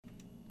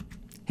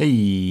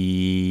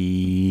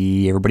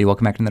Hey, everybody,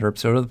 welcome back to another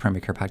episode of the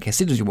Primary Care Podcast.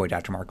 It is your boy,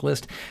 Dr. Mark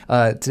List.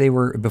 Today,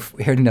 we're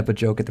heading up a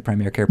joke at the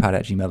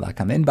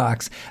primarycarepod@gmail.com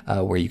inbox,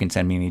 where you can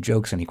send me any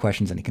jokes, any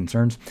questions, any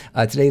concerns.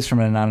 Today is from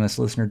an anonymous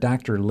listener,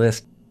 Dr.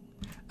 List.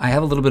 I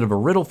have a little bit of a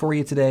riddle for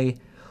you today.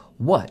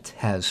 What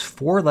has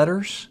 4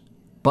 letters,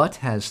 but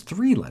has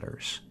 3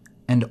 letters,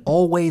 and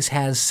always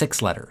has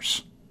 6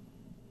 letters?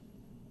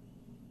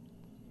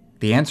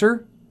 The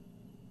answer?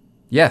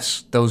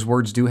 Yes, those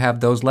words do have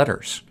those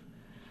letters.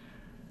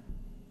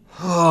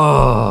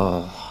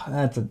 Oh,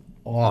 that's an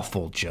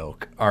awful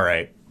joke. All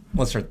right,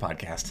 let's start the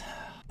podcast.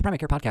 The Primary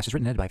Care Podcast is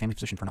written and edited by a family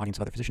physician for an audience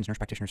of other physicians, nurse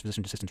practitioners,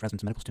 physician assistants,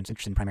 residents, and medical students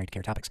interested in primary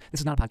care topics. This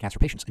is not a podcast for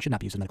patients and should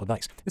not be used as medical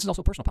advice. This is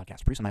also a personal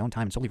podcast produced on my own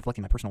time and solely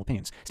reflecting my personal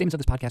opinions. Statements of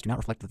this podcast do not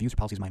reflect the views or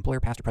policies of my employer,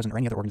 past or present, or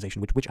any other organization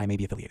with which I may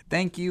be affiliated.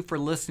 Thank you for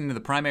listening to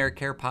the Primary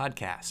Care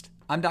Podcast.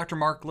 I'm Dr.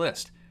 Mark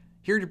List,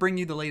 here to bring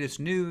you the latest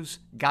news,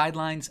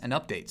 guidelines, and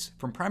updates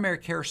from primary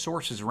care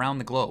sources around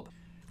the globe.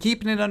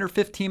 Keeping it under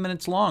 15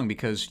 minutes long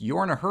because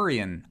you're in a hurry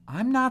and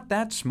I'm not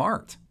that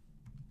smart.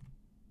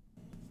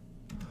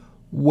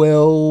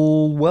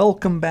 Well,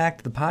 welcome back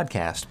to the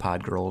podcast,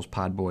 pod girls,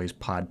 pod boys,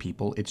 pod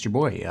people. It's your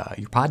boy,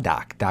 your pod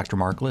doc, Dr.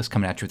 Mark List,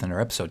 coming at you with another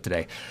episode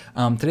today.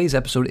 Today's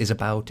episode is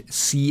about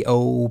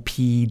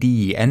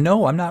COPD. And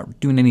no, I'm not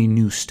doing any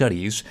new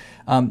studies,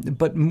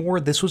 but more,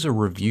 this was a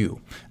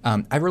review.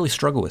 I really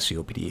struggle with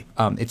COPD.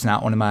 It's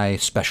not one of my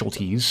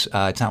specialties.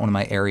 It's not one of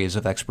my areas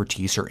of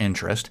expertise or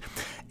interest.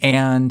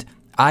 And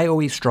I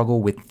always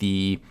struggle with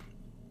the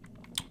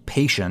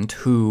patient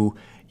who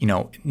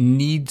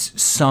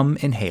needs some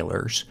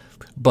inhalers,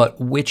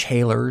 but which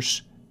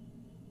inhalers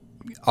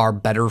are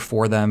better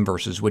for them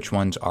versus which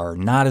ones are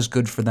not as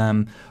good for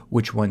them,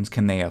 which ones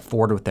can they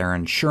afford with their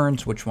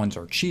insurance, which ones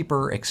are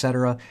cheaper,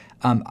 etc.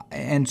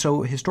 And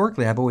so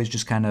historically, I've always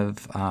just kind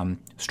of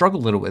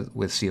struggled a little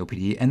with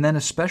COPD, and then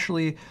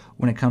especially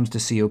when it comes to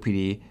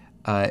COPD,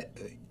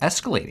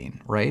 escalating,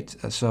 right?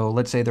 So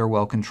let's say they're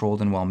well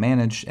controlled and well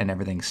managed and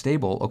everything's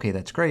stable. Okay,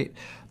 that's great.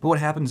 But what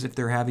happens if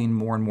they're having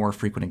more and more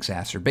frequent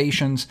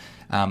exacerbations?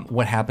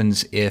 What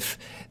happens if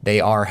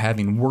they are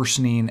having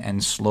worsening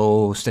and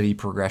slow, steady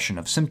progression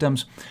of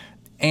symptoms?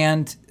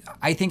 And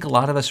I think a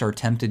lot of us are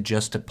tempted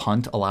just to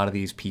punt a lot of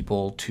these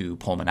people to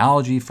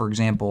pulmonology, for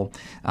example,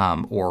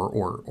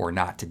 or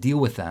not to deal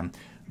with them.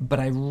 But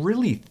I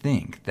really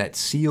think that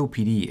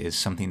COPD is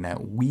something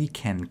that we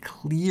can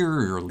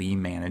clearly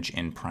manage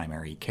in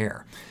primary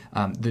care.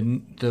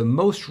 The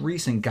most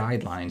recent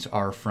guidelines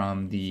are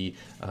from the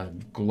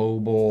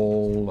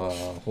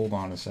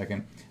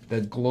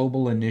the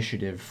Global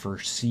Initiative for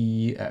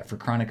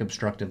Chronic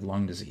Obstructive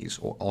Lung Disease,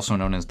 also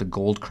known as the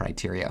GOLD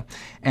criteria.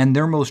 And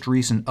their most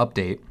recent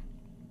update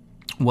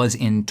was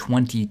in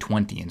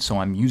 2020, and so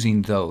I'm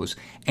using those,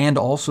 and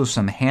also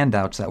some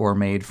handouts that were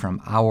made from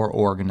our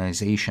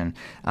organization.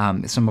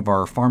 Some of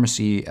our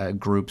pharmacy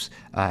groups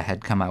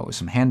had come out with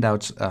some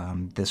handouts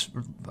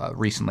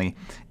recently,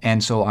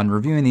 and so on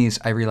reviewing these,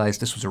 I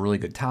realized this was a really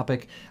good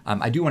topic.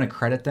 I do want to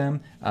credit them.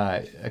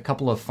 A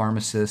couple of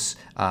pharmacists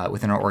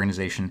within our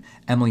organization,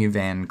 Emily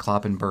Van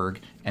Kloppenberg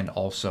and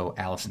also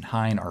Allison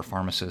Hine, our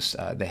pharmacists,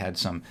 they had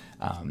some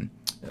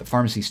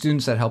pharmacy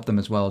students that helped them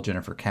as well,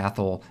 Jennifer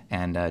Cathell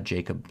and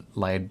Jacob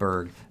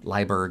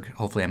Leiberg.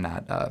 Hopefully I'm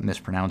not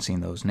mispronouncing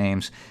those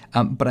names.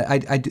 But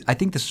I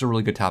think this is a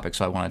really good topic,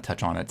 so I want to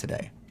touch on it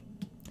today.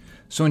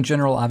 So in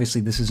general, obviously,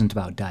 this isn't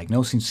about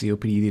diagnosing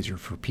COPD. These are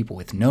for people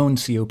with known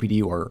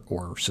COPD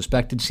or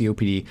suspected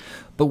COPD.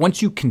 But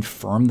once you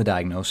confirm the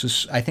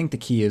diagnosis, I think the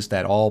key is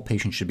that all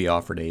patients should be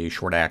offered a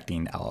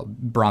short-acting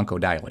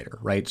bronchodilator,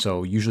 right?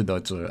 So usually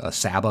that's a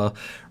SABA,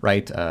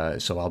 right?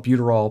 So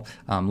albuterol.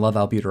 Love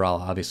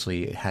albuterol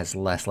obviously has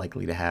less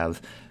likely to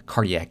have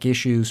cardiac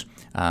issues,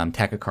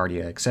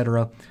 tachycardia,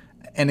 etc.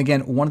 And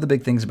again, one of the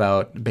big things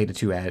about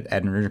beta-2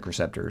 adrenergic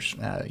receptors,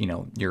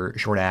 your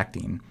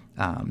short-acting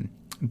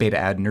beta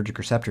adrenergic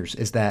receptors,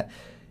 is that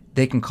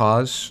they can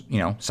cause,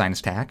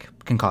 sinus tach,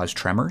 can cause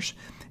tremors,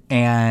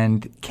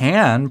 and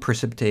can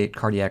precipitate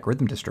cardiac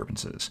rhythm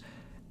disturbances.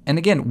 And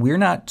again, we're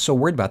not so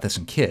worried about this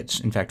in kids.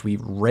 In fact, we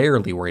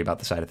rarely worry about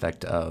the side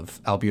effect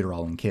of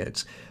albuterol in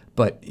kids.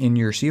 But in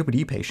your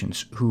COPD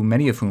patients,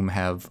 many of whom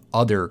have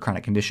other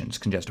chronic conditions,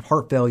 congestive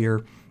heart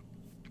failure,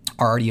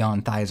 are already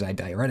on thiazide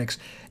diuretics,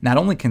 not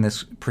only can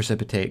this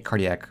precipitate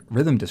cardiac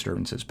rhythm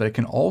disturbances, but it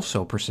can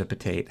also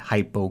precipitate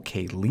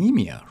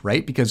hypokalemia,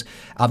 right? Because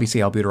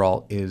obviously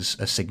albuterol is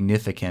a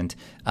significant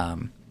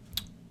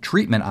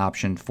treatment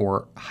option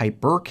for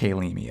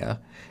hyperkalemia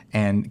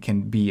and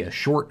can be a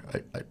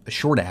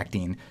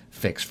short-acting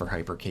fix for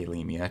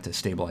hyperkalemia to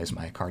stabilize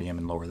myocardium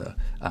and lower the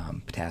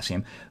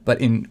potassium.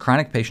 But in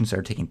chronic patients that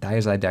are taking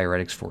thiazide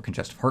diuretics for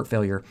congestive heart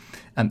failure,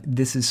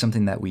 this is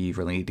something that we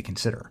really need to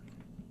consider.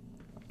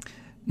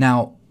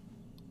 Now,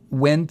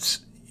 when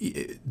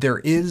there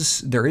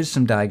is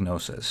some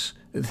diagnosis,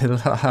 there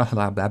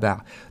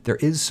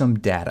is some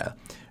data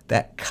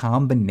that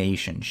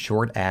combination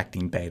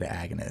short-acting beta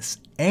agonists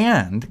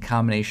and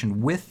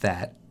combination with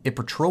that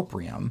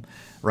ipratropium,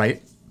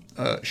 right,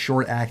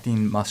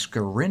 short-acting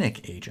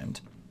muscarinic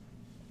agent,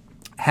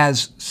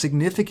 has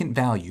significant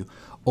value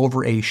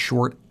over a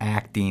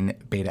short-acting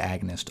beta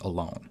agonist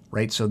alone,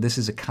 right? So this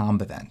is a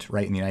Combivent,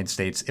 right? In the United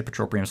States,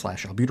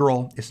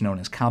 ipratropium/albuterol is known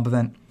as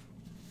Combivent.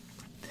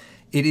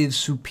 It is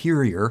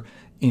superior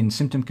in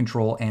symptom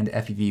control and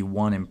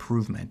FEV1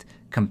 improvement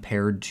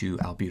compared to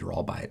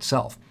albuterol by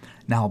itself.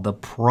 Now, the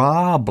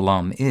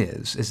problem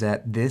is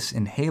that this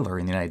inhaler,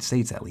 in the United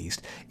States at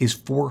least, is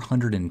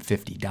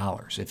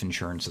 $450 if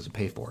insurance doesn't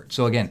pay for it.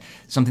 So again,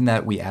 something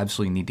that we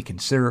absolutely need to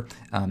consider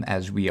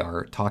as we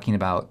are talking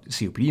about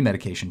COPD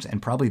medications,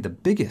 and probably the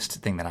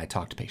biggest thing that I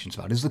talk to patients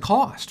about is the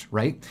cost,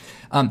 right?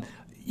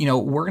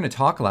 We're going to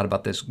talk a lot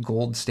about this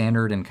gold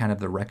standard and kind of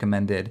the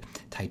recommended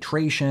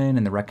titration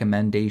and the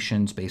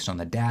recommendations based on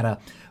the data.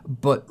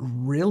 But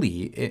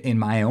really, in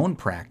my own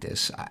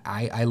practice,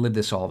 I live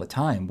this all the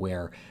time,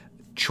 where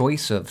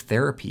choice of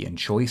therapy and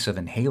choice of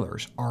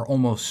inhalers are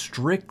almost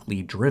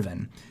strictly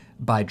driven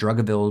by drug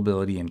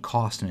availability and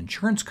cost and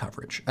insurance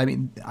coverage. I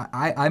mean,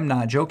 I'm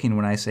not joking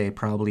when I say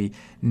probably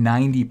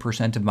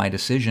 90% of my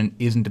decision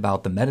isn't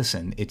about the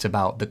medicine, it's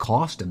about the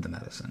cost of the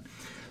medicine.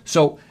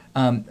 So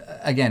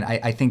again,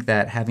 I think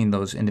that having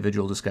those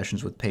individual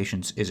discussions with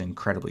patients is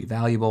incredibly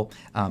valuable.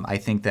 I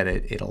think that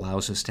it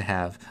allows us to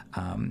have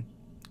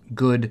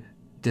good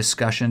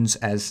discussions,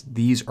 as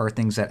these are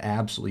things that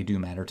absolutely do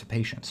matter to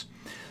patients.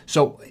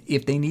 So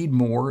if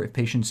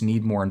patients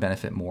need more and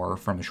benefit more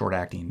from a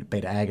short-acting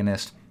beta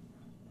agonist,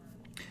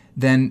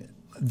 then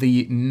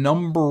the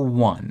number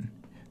one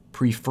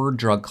preferred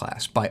drug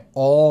class by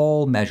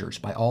all measures,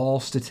 by all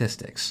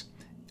statistics,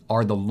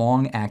 are the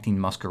long-acting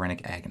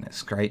muscarinic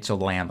agonists, right? So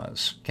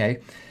LAMAs, okay?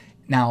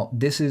 Now,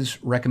 this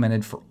is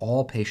recommended for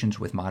all patients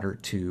with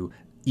moderate to,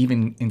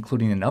 even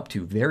including and up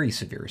to very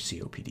severe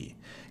COPD.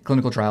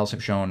 Clinical trials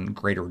have shown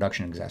greater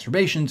reduction in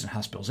exacerbations and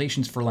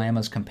hospitalizations for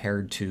LAMAs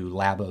compared to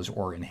LABAs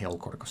or inhaled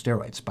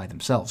corticosteroids by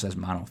themselves as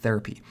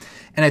monotherapy.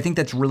 And I think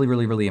that's really,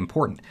 really, really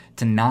important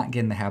to not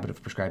get in the habit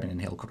of prescribing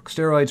inhaled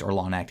corticosteroids or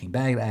long-acting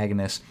beta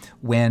agonists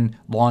when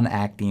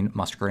long-acting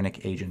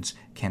muscarinic agents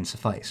can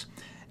suffice.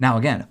 Now,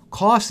 again,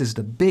 cost is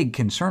the big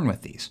concern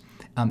with these.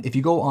 If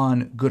you go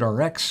on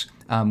GoodRx,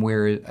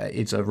 where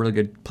it's a really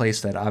good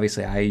place that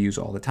obviously I use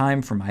all the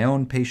time for my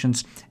own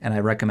patients, and I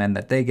recommend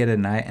that they get it,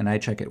 and I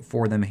check it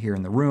for them here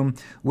in the room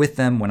with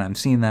them when I'm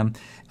seeing them.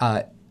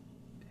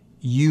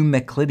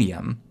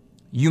 Umeclidinium,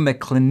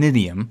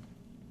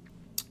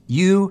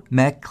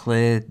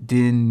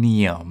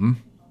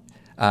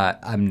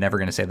 I'm never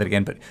going to say that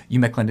again, but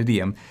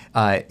umeclidinium,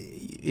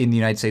 in the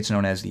United States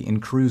known as the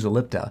Incruse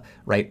ellipta,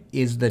 right,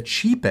 is the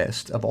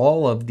cheapest of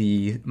all of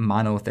the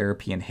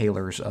monotherapy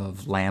inhalers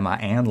of LAMA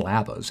and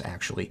LABAs,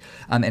 actually,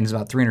 and it's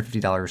about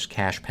 $350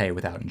 cash pay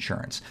without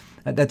insurance.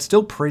 That's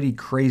still pretty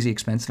crazy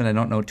expensive, and I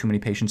don't know too many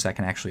patients that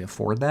can actually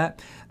afford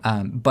that.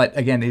 But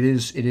again, it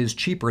is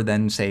cheaper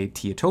than, say,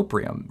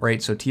 tiotropium,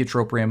 right? So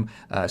tiotropium,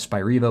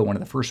 Spiriva, one of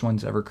the first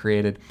ones ever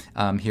created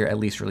here, at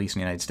least released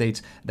in the United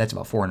States, that's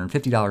about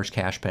 $450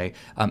 cash pay.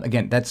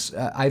 Again, that's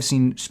I've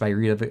seen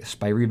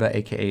Spiriva,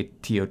 aka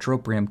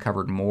tiotropium,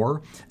 covered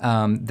more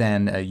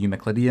than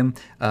umeclidinium,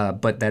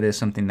 but that is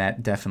something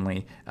that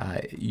definitely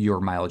your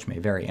mileage may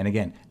vary. And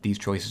again, these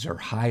choices are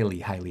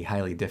highly, highly,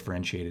 highly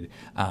differentiated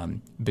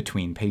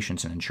between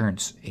patients and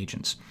insurance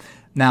agents.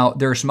 Now,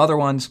 there are some other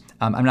ones.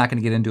 I'm not going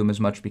to get into them as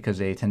much because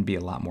they tend to be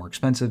a lot more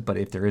expensive, but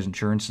if there is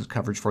insurance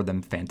coverage for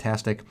them,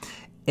 fantastic.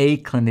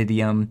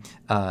 Aclinidium,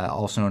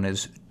 also known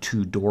as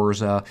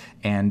Tudorza,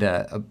 and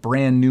a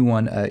brand new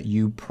one,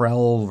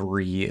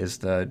 Uprelvy is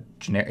the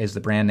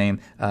brand name.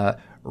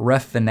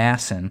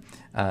 Refinacin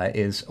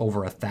is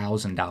over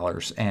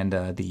 $1,000, and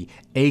the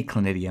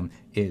Aclinidium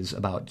is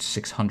about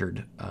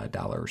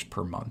 $600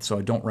 per month. So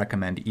I don't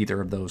recommend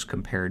either of those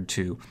compared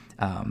to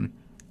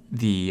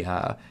the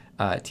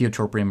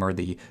tiotropium or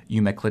the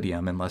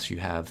umeclidinium unless you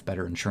have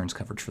better insurance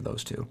coverage for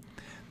those two.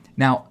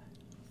 Now,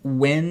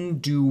 when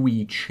do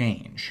we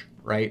change,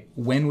 right?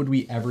 When would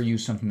we ever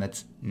use something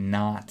that's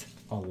not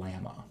a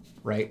LAMA,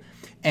 right?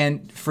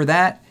 And for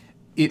that,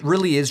 it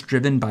really is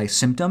driven by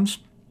symptoms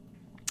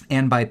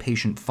and by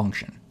patient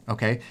function,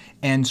 okay?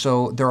 And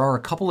so there are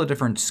a couple of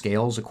different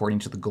scales according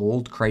to the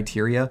GOLD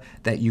criteria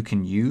that you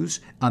can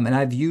use. And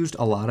I've used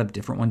a lot of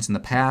different ones in the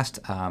past,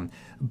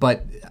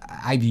 but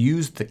I've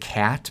used the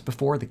CAT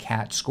before. The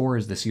CAT score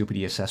is the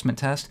COPD assessment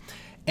test.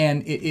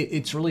 And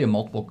it's really a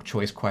multiple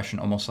choice question,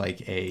 almost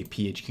like a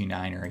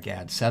PHQ-9 or a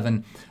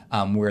GAD-7,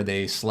 where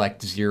they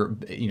select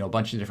a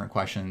bunch of different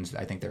questions.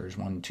 I think there's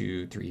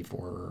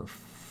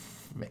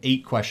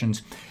 8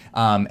 questions,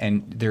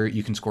 and there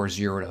you can score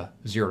 0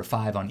 to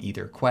 5 on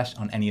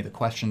on any of the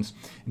questions,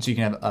 and so you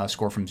can have a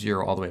score from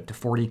 0 all the way up to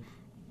 40.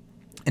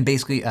 And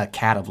basically, a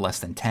CAT of less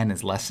than 10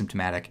 is less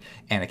symptomatic,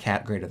 and a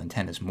CAT greater than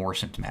 10 is more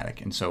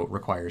symptomatic, and so it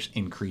requires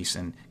increase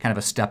and kind of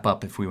a step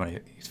up if we want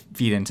to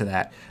feed into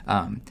that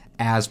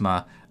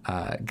asthma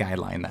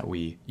guideline that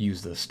we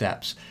use the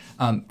steps.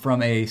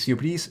 From a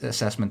COPD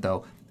assessment,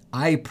 though,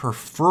 I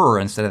prefer,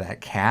 instead of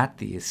that CAT,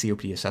 the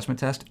COPD assessment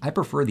test, I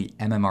prefer the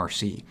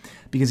MMRC,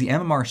 because the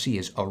MMRC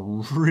is a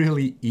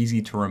really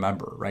easy to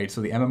remember, right?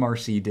 So the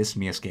MMRC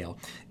dyspnea scale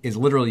is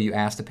literally, you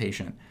ask the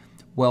patient,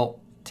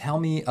 well, tell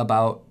me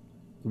about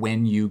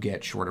when you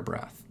get short of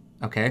breath,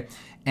 okay?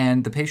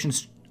 And the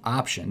patient's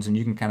options, and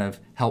you can kind of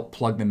help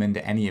plug them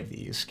into any of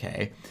these,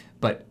 okay?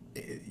 But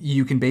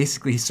you can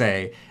basically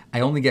say, I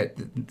only get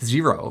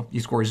 0. You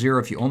score 0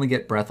 if you only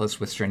get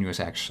breathless with strenuous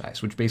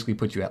exercise, which basically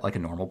puts you at like a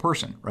normal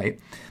person, right?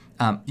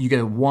 You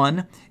get a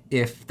 1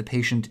 if the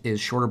patient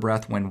is short of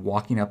breath when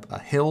walking up a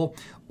hill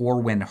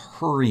or when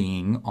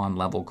hurrying on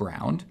level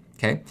ground,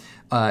 okay?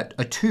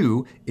 A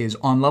 2 is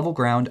on level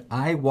ground,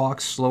 I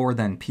walk slower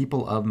than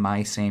people of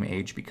my same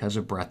age because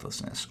of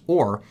breathlessness,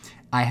 or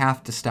I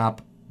have to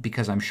stop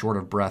because I'm short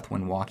of breath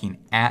when walking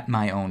at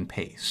my own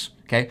pace.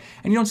 Okay,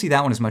 and you don't see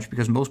that one as much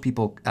because most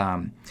people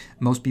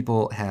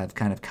have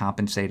kind of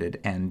compensated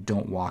and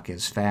don't walk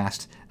as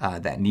fast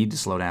that need to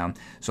slow down.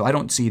 So I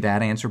don't see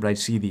that answer, but I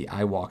see the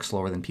I walk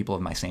slower than people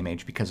of my same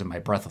age because of my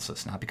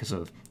breathlessness, not because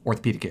of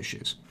orthopedic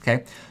issues.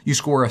 Okay, you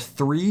score a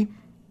 3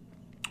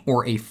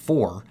 or a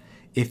 4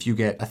 if you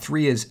get a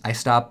 3 is I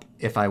stop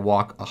if I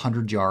walk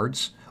 100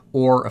 yards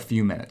or a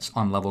few minutes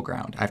on level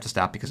ground. I have to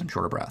stop because I'm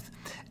short of breath.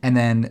 And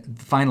then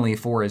finally,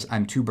 4 is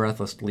I'm too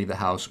breathless to leave the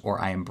house, or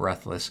I am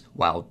breathless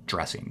while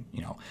dressing,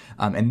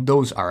 and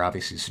those are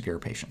obviously severe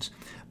patients.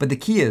 But the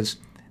key is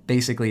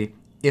basically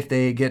if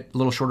they get a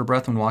little short of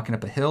breath when walking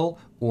up a hill,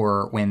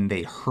 or when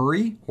they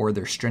hurry, or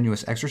their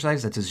strenuous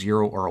exercise, that's a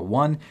 0 or a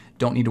 1.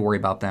 Don't need to worry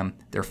about them.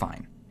 They're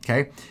fine,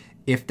 okay?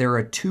 If they're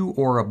a 2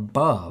 or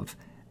above,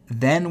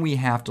 then we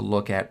have to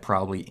look at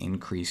probably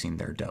increasing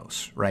their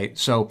dose, right?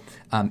 So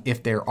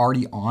if they're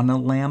already on a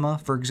LAMA,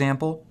 for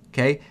example,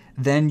 okay,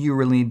 then you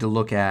really need to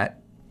look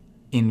at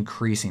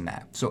increasing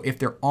that. So if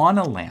they're on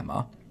a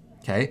LAMA,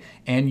 okay,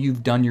 and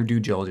you've done your due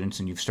diligence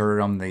and you've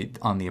started on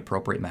the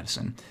appropriate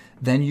medicine,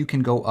 then you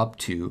can go up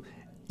to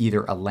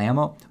either a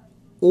LAMA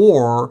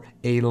or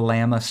a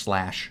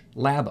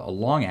LAMA/LABA, a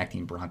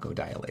long-acting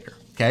bronchodilator,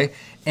 okay?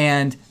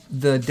 And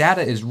the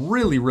data is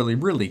really, really,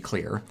 really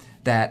clear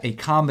that a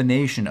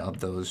combination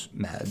of those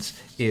meds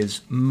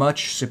is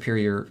much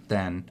superior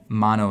than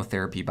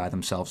monotherapy by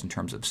themselves in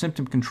terms of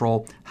symptom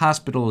control,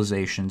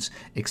 hospitalizations,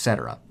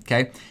 etc.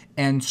 Okay,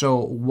 and so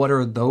what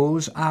are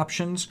those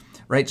options?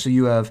 Right, so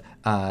you have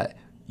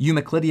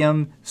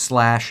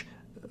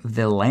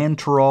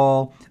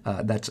umeclidine/vilanterol.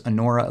 That's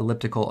Anora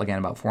elliptical, again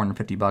about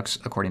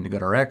 $450 according to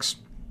GoodRx.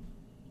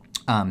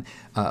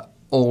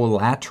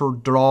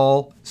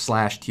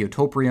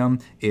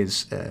 Olatorol/tiotropium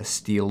is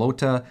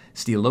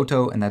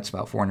Stiolto, and that's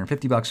about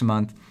 $450 a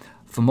month.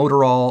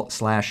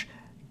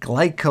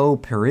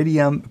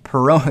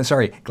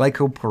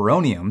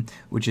 Glycopyrronium,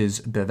 which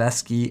is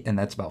Bevesky, and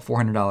that's about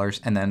 $400.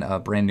 And then a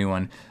brand new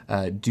one,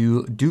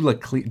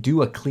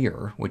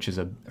 Duaclear, which is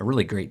a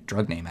really great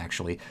drug name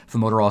actually,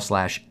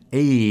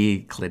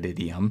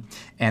 Formoterol/aclidinium,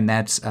 and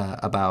that's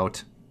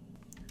about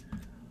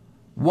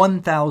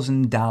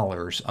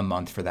 $1,000 a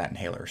month for that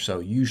inhaler. So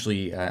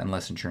usually,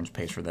 unless insurance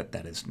pays for that,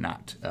 that is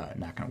not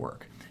going to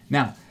work.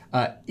 Now,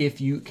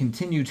 if you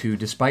continue to,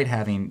 despite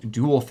having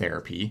dual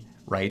therapy,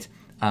 right,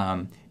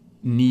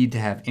 need to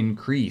have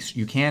increase,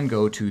 you can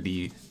go to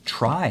the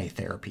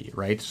tri-therapy,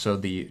 right? So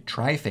the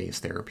triphase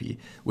therapy,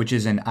 which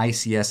is an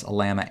ICS, a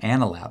LAMA,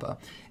 and a LABA.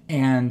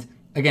 And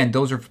again,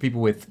 those are for people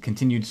with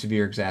continued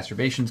severe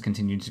exacerbations,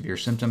 continued severe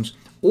symptoms,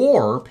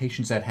 or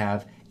patients that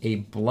have a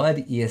blood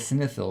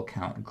eosinophil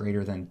count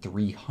greater than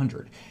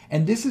 300.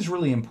 And this is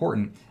really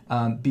important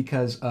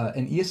because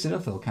an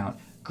eosinophil count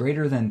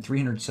greater than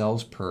 300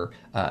 cells per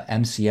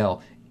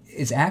MCL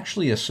is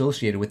actually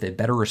associated with a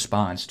better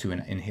response to an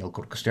inhaled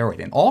corticosteroid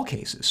in all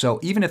cases. So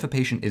even if a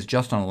patient is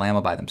just on a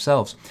LAMA by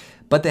themselves,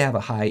 but they have a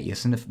high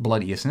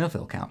blood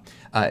eosinophil count,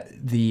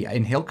 the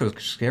inhaled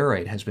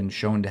corticosteroid has been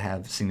shown to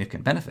have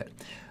significant benefit.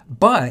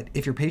 But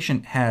if your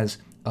patient has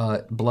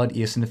blood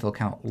eosinophil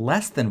count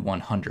less than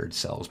 100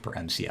 cells per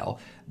MCL,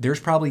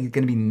 there's probably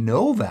going to be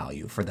no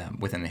value for them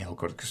with an inhaled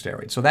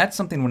corticosteroid. So that's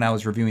something when I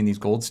was reviewing these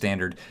gold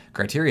standard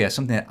criteria,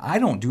 something that I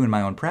don't do in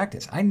my own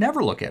practice. I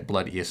never look at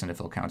blood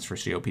eosinophil counts for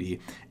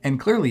COPD, and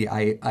clearly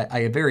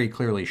I very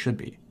clearly should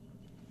be.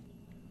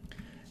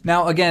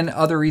 Now, again,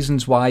 other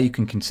reasons why you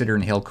can consider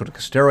inhaled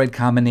corticosteroid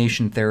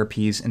combination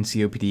therapies in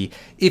COPD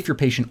if your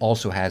patient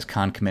also has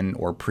concomitant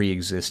or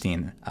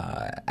pre-existing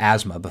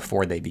asthma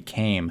before they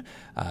became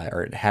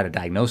or had a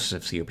diagnosis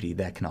of COPD,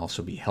 that can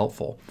also be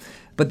helpful.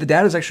 But the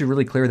data is actually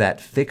really clear that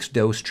fixed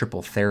dose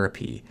triple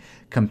therapy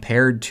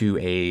compared to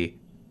a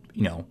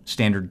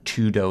standard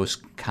 2-dose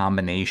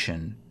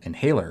combination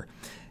inhaler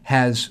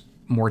has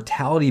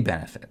mortality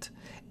benefit.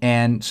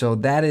 And so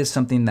that is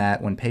something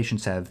that when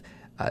patients have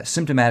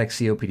symptomatic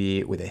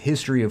COPD with a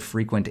history of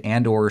frequent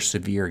and or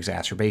severe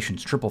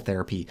exacerbations, triple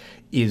therapy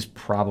is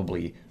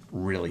probably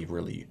really,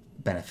 really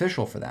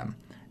beneficial for them.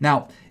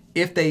 Now,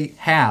 if they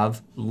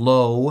have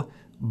low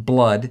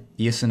blood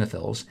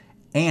eosinophils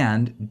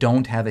and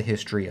don't have a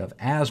history of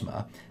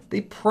asthma,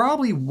 they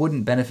probably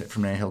wouldn't benefit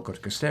from an inhaled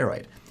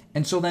corticosteroid.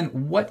 And so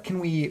then what can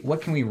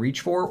we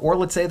reach for? Or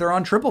let's say they're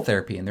on triple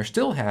therapy and they're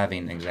still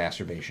having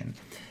exacerbation.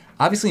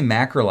 Obviously,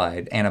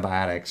 macrolide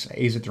antibiotics,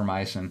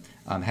 azithromycin,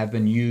 have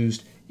been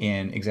used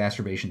in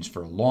exacerbations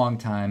for a long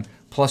time,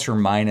 plus or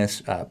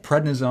minus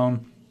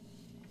prednisone.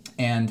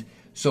 And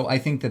so I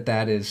think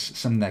that is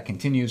something that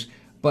continues.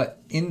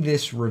 But in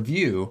this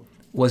review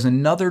was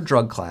another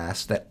drug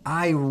class that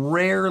I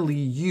rarely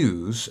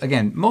use,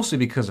 again, mostly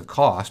because of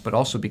cost, but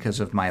also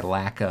because of my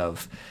lack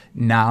of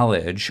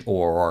knowledge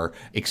or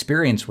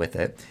experience with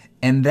it,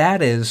 and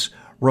that is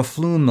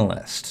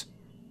roflumilast.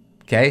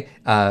 Okay,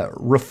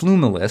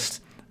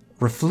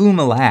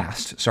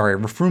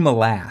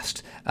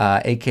 roflumilast,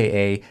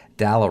 aka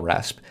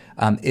Dalaresp,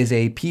 is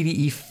a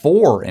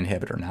PDE4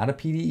 inhibitor, not a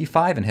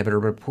PDE5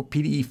 inhibitor, but a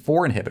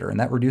PDE4 inhibitor, and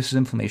that reduces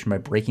inflammation by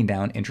breaking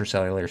down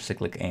intracellular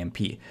cyclic AMP.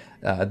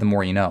 The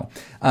more you know.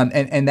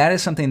 And that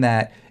is something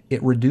that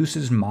it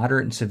reduces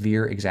moderate and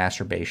severe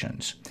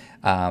exacerbations.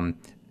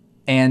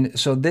 And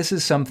so this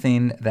is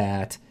something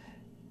that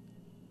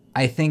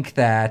I think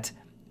that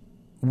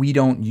we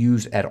don't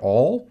use at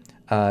all.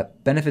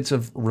 Benefits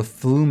of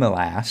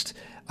roflumilast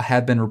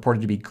have been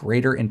reported to be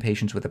greater in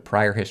patients with a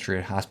prior history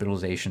of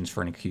hospitalizations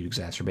for an acute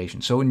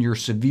exacerbation. So in your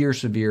severe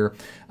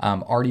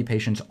RD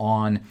patients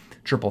on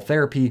triple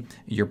therapy,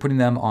 you're putting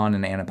them on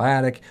an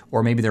antibiotic,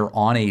 or maybe they're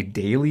on a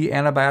daily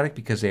antibiotic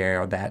because they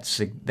are that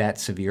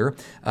severe.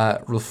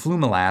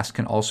 Roflumilast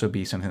can also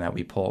be something that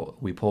we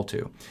pull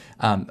to.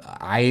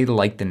 I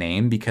like the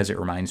name because it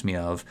reminds me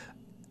of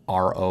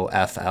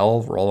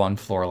ROFL, roll on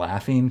floor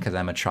laughing, because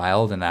I'm a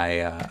child and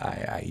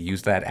I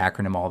use that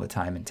acronym all the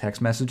time in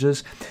text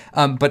messages.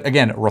 But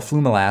again,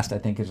 roflumilast I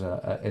think is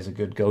a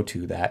good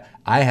go-to that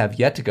I have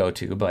yet to go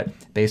to, but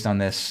based on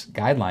this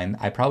guideline,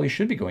 I probably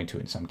should be going to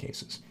in some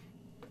cases.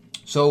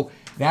 So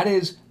that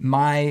is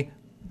my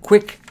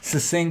quick,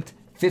 succinct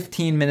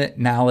 15-minute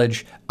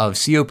knowledge of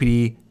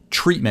COPD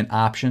treatment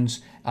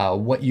options.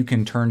 What you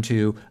can turn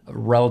to,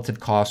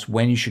 relative costs,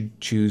 when you should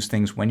choose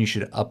things, when you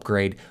should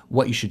upgrade,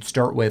 what you should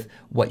start with,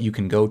 what you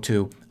can go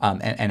to,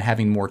 and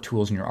having more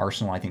tools in your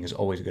arsenal, I think, is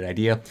always a good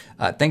idea.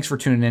 Thanks for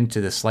tuning in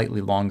to this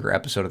slightly longer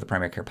episode of the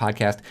Primary Care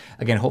Podcast.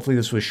 Again, hopefully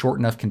this was short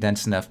enough,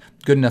 condensed enough,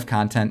 good enough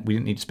content. We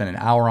didn't need to spend an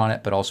hour on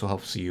it, but also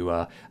helps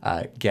you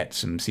get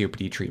some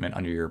COPD treatment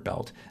under your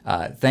belt.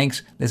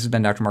 Thanks. This has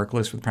been Dr. Mark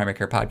Lewis with the Primary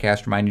Care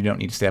Podcast. Remind you don't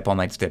need to stay up all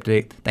night to stay up to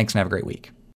date. Thanks and have a great week.